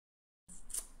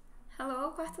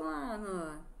Alô, quarto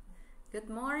ano. Good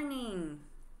morning.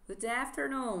 Good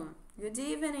afternoon. Good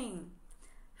evening.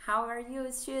 How are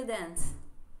you, students?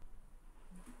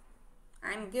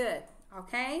 I'm good,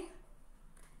 okay?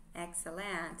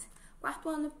 Excellent. Quarto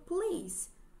ano, please,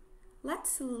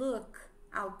 let's look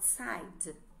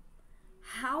outside.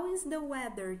 How is the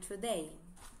weather today?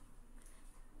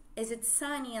 Is it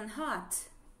sunny and hot?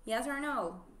 Yes or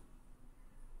no?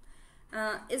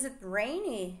 Is it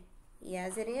rainy?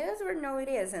 Yes, it is, or no, it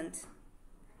isn't?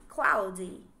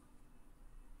 Cloudy?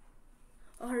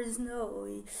 Or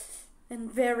snowy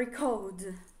and very cold?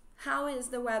 How is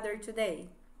the weather today?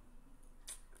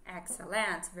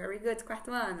 Excellent. Very good,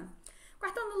 quarto ano.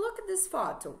 Quarto ano, look at this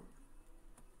photo.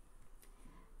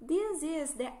 This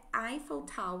is the Eiffel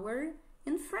Tower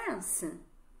in France.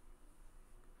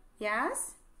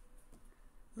 Yes?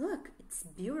 Look, it's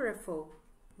beautiful.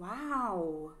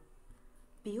 Wow.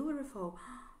 Beautiful.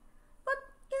 But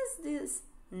is this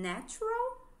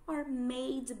natural or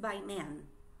made by man?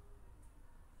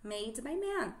 Made by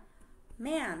man.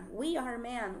 Man, we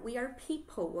are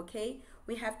people, okay?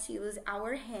 We have to use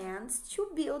our hands to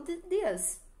build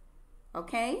this,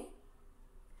 okay?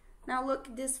 Now look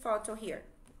at this photo here.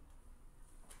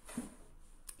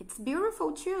 It's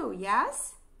beautiful too,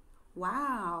 yes?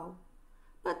 Wow.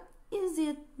 But is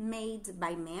it made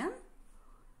by man?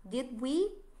 Did we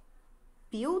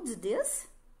build this?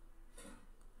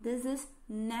 This is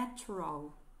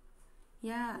natural.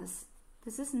 Yes,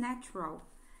 this is natural.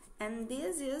 And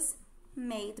this is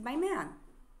made by man.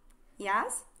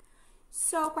 Yes?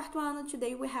 So, quarto ano,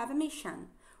 today we have a mission.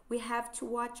 We have to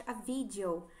watch a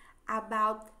video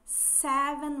about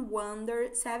seven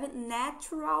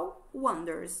natural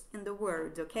wonders in the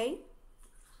world, okay?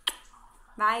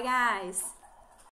 Bye, guys.